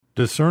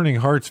Discerning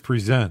Hearts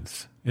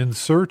presents In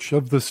Search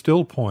of the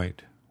Still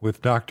Point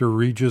with Dr.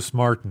 Regis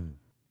Martin.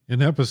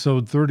 In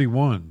episode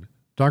 31,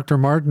 Dr.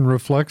 Martin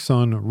reflects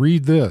on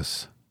Read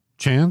This,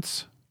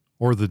 Chance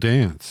or the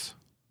Dance?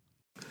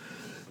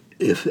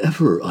 If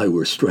ever I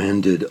were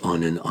stranded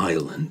on an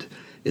island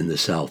in the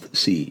South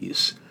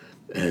Seas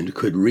and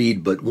could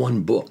read but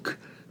one book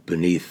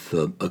beneath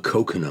a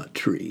coconut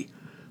tree,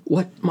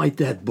 what might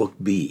that book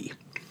be?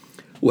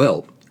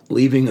 Well,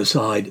 leaving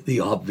aside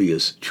the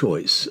obvious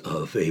choice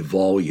of a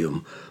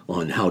volume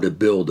on how to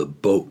build a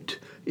boat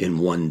in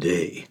one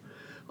day,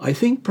 I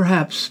think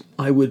perhaps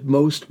I would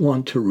most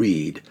want to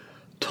read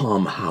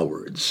Tom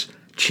Howard's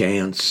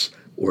Chance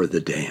or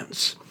the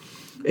Dance,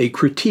 a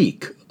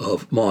critique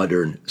of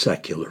modern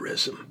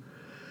secularism,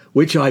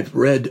 which I've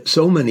read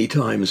so many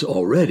times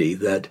already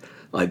that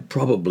I'd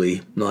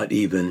probably not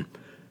even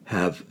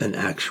have an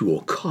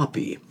actual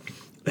copy,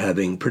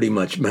 having pretty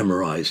much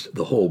memorized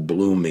the whole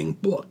blooming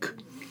book.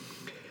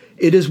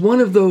 It is one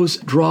of those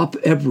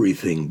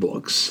drop-everything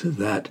books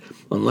that,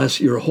 unless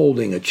you're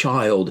holding a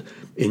child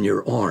in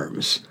your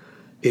arms,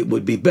 it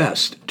would be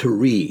best to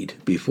read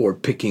before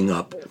picking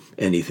up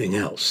anything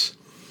else.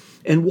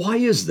 And why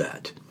is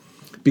that?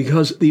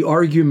 Because the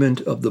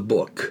argument of the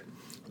book,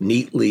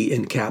 neatly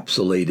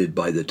encapsulated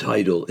by the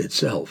title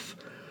itself,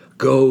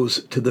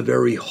 goes to the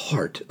very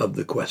heart of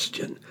the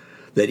question,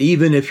 that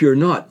even if you're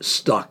not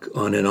stuck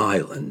on an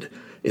island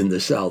in the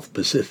South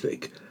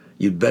Pacific,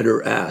 you'd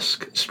better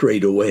ask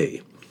straight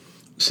away,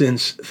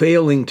 since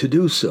failing to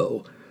do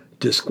so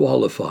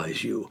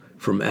disqualifies you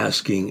from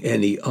asking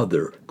any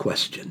other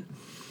question.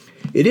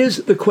 It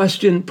is the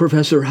question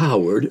Professor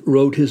Howard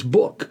wrote his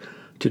book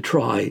to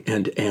try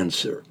and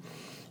answer,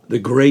 the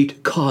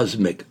great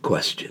cosmic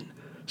question,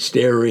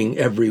 staring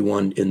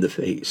everyone in the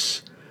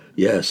face.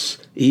 Yes,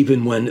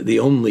 even when the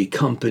only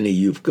company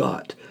you've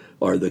got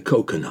are the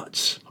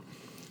coconuts.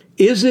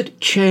 Is it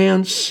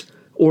chance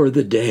or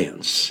the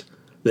dance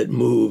that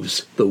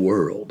moves the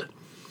world?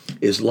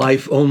 Is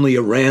life only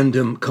a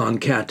random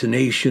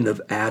concatenation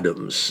of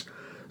atoms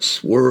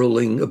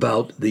swirling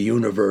about the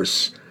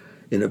universe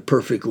in a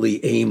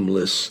perfectly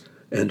aimless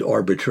and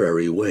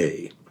arbitrary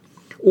way?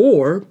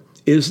 Or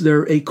is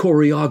there a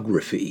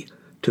choreography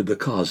to the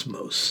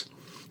cosmos,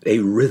 a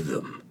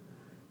rhythm,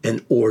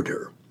 an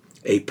order,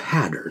 a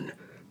pattern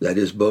that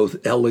is both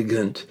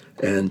elegant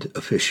and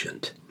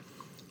efficient?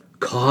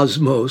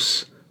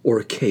 Cosmos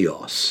or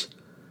chaos?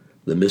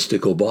 The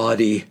mystical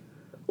body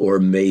or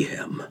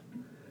mayhem?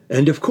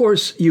 And of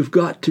course, you've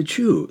got to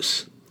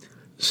choose,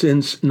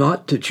 since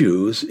not to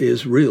choose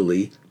is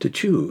really to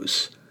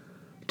choose,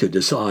 to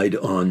decide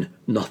on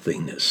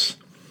nothingness,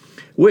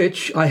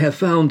 which I have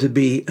found to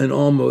be an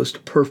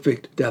almost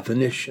perfect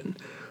definition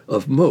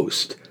of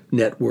most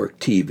network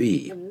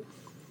TV.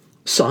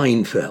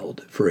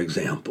 Seinfeld, for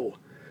example,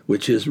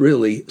 which is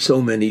really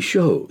so many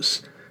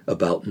shows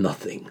about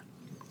nothing.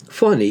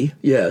 Funny,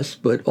 yes,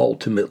 but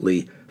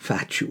ultimately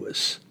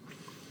fatuous.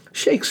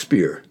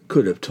 Shakespeare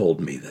could have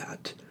told me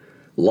that.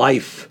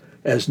 Life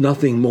as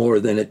nothing more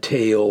than a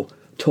tale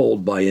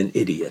told by an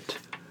idiot,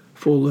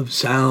 full of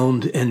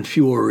sound and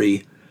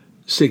fury,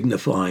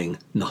 signifying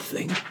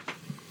nothing.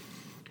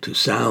 To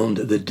sound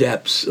the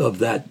depths of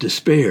that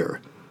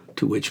despair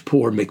to which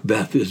poor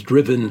Macbeth is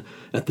driven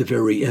at the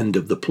very end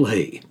of the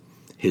play,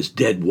 his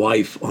dead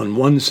wife on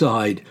one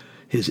side,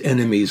 his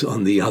enemies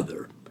on the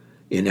other,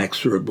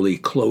 inexorably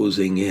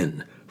closing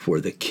in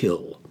for the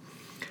kill.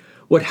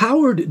 What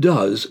Howard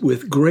does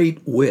with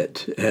great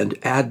wit and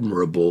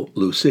admirable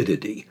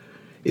lucidity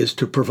is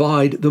to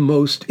provide the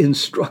most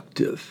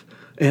instructive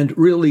and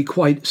really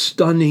quite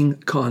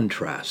stunning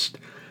contrast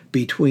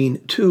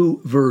between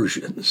two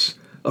versions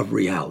of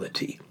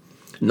reality,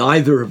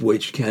 neither of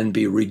which can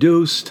be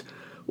reduced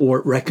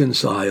or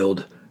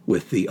reconciled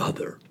with the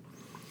other.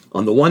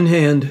 On the one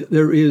hand,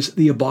 there is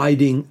the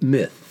abiding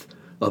myth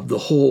of the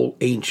whole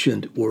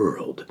ancient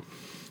world,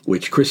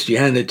 which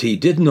Christianity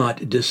did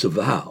not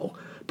disavow,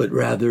 but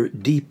rather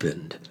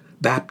deepened,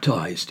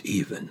 baptized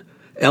even,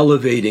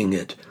 elevating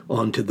it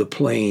onto the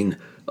plane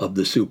of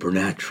the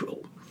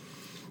supernatural,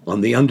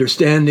 on the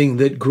understanding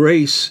that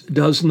grace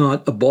does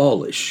not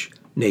abolish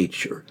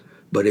nature,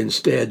 but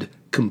instead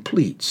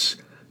completes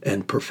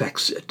and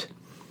perfects it.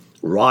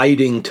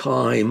 Riding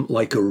time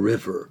like a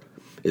river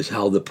is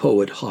how the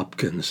poet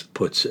Hopkins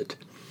puts it,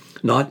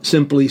 not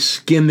simply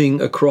skimming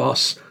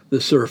across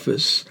the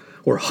surface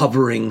or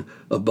hovering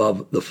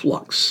above the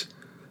flux,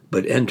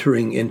 but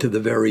entering into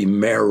the very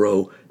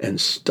marrow and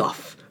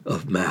stuff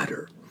of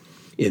matter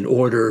in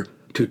order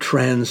to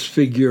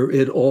transfigure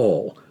it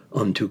all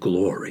unto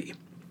glory.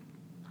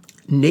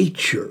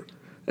 Nature,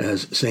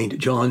 as St.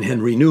 John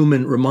Henry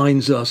Newman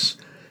reminds us,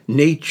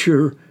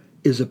 nature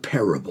is a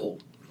parable,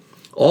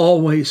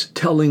 always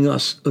telling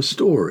us a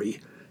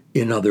story,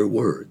 in other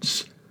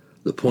words,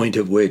 the point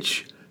of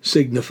which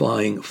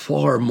signifying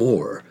far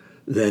more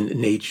than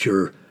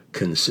nature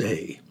can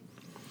say.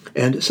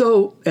 And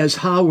so, as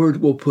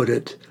Howard will put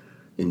it,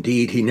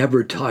 indeed he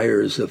never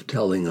tires of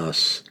telling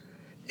us,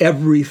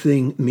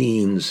 everything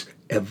means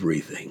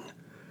everything.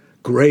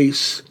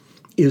 Grace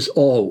is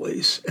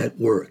always at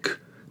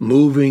work,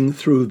 moving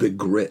through the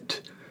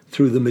grit,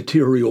 through the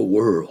material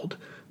world,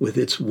 with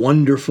its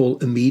wonderful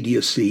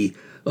immediacy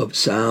of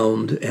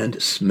sound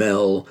and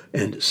smell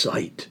and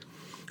sight,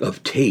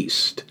 of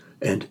taste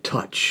and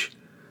touch,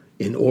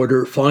 in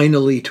order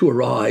finally to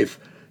arrive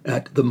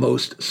at the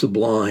most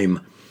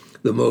sublime,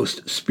 the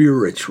most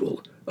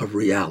spiritual of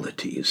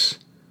realities,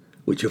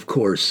 which of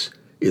course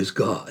is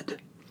God.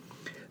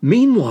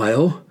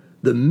 Meanwhile,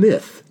 the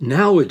myth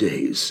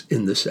nowadays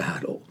in the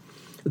saddle,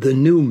 the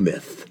new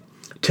myth,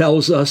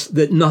 tells us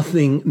that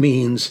nothing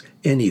means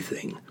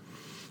anything,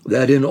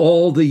 that in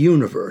all the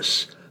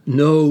universe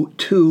no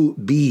two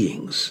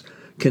beings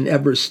can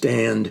ever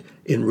stand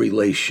in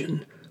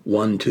relation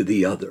one to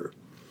the other.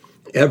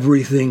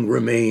 Everything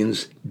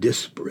remains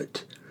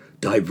disparate,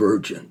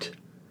 divergent.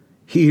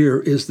 Here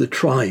is the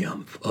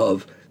triumph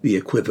of the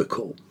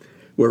equivocal,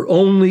 where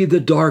only the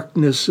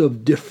darkness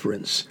of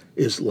difference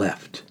is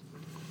left.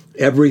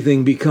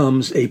 Everything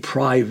becomes a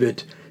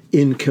private,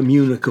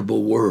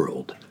 incommunicable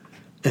world,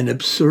 an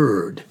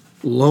absurd,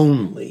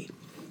 lonely,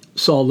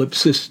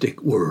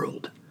 solipsistic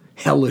world,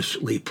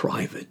 hellishly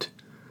private.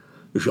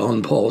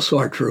 Jean-Paul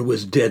Sartre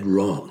was dead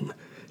wrong.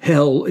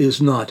 Hell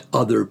is not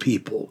other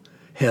people.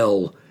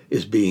 Hell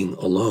is being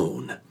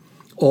alone,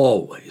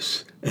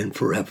 always and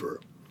forever.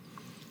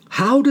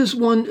 How does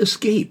one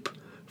escape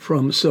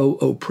from so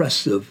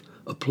oppressive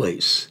a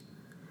place?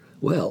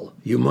 Well,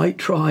 you might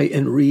try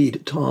and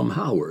read Tom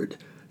Howard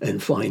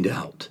and find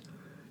out.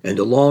 And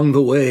along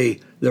the way,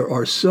 there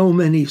are so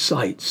many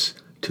sights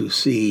to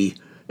see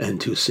and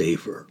to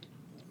savor.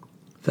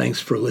 Thanks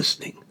for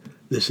listening.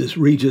 This is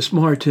Regis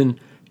Martin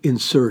in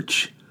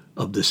search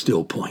of the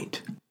still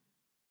point.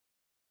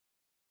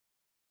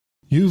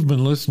 You've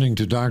been listening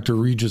to Dr.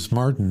 Regis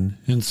Martin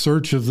in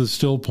search of the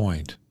still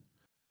point.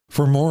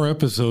 For more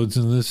episodes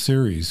in this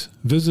series,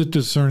 visit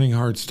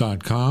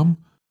discerninghearts.com,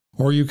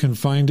 or you can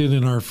find it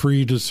in our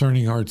free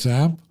Discerning Hearts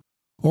app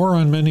or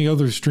on many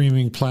other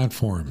streaming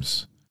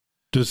platforms.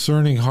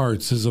 Discerning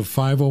Hearts is a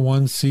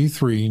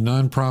 501c3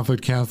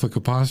 nonprofit Catholic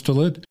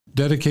apostolate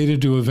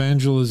dedicated to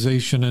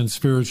evangelization and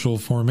spiritual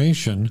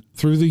formation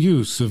through the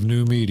use of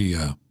new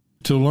media.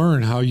 To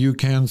learn how you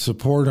can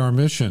support our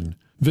mission,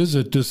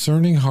 visit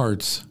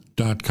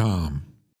discerninghearts.com.